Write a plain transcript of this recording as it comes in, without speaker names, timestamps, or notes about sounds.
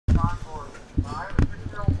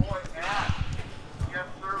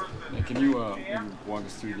you walk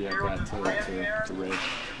us through the at-bat to Ray?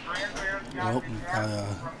 Well, I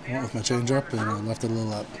went with my changeup and I left it a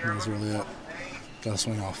little up. That was really it. Got to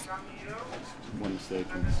swing off. One mistake.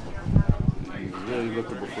 And really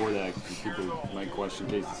looked at before that. People might question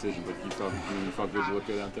K's decision, but you felt good. You looked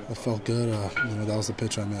good out there. I felt good. That was the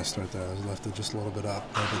pitch I missed right there. I left it just a little bit up,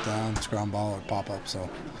 a little bit down. It's ground ball or pop up. So,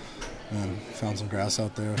 and found some grass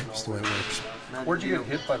out there. Just the way it works. Where'd you get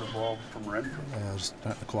hit by the ball from Renfrew? Just in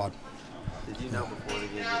the quad. Did you know before the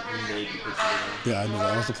game that you made the pitch of the game? Yeah, I knew that.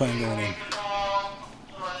 That was the plan going in.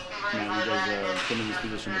 Man, you guys been in this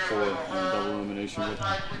position before, double elimination.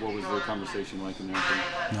 What was the conversation like in there?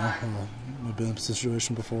 No, we've been in this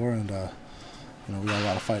situation before, and we got a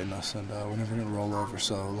lot of fight in us, and we're never going to roll over.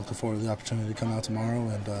 So looking forward to the opportunity to come out tomorrow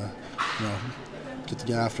and get to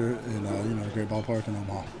get after it in a great ballpark in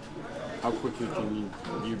Omaha. How quickly can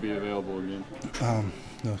you be available again?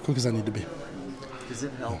 As quick as I need to be. Does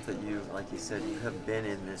it help that you, like you said, you have been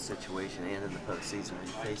in this situation and in the postseason when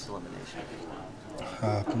you faced elimination?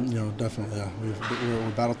 Definitely. Yeah.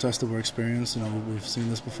 We're battle tested. We're experienced. We've seen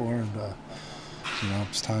this before, and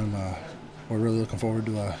it's time. We're really looking forward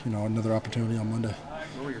to another opportunity on Monday.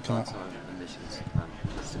 What were your thoughts on admissions?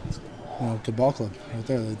 Good ball club right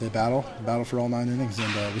there. They battle for all 9 innings,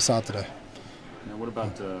 and we saw it today. Now, what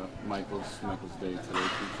about Michael's day today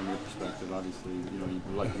from your perspective? Obviously,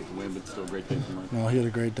 you'd like to get the win, but still a great day for Michael. No, he had a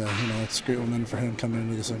great day. It's a great momentum for him coming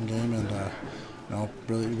into the second game, and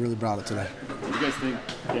really brought it today. Do you guys think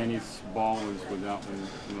Danny's ball was out when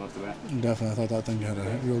he left the bat? Definitely, I thought that thing had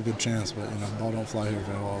a real good chance, but the ball don't fly here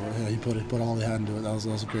very well. But yeah, he put all he had into it. That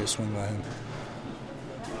was a great swing by him.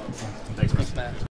 Thanks, Matt.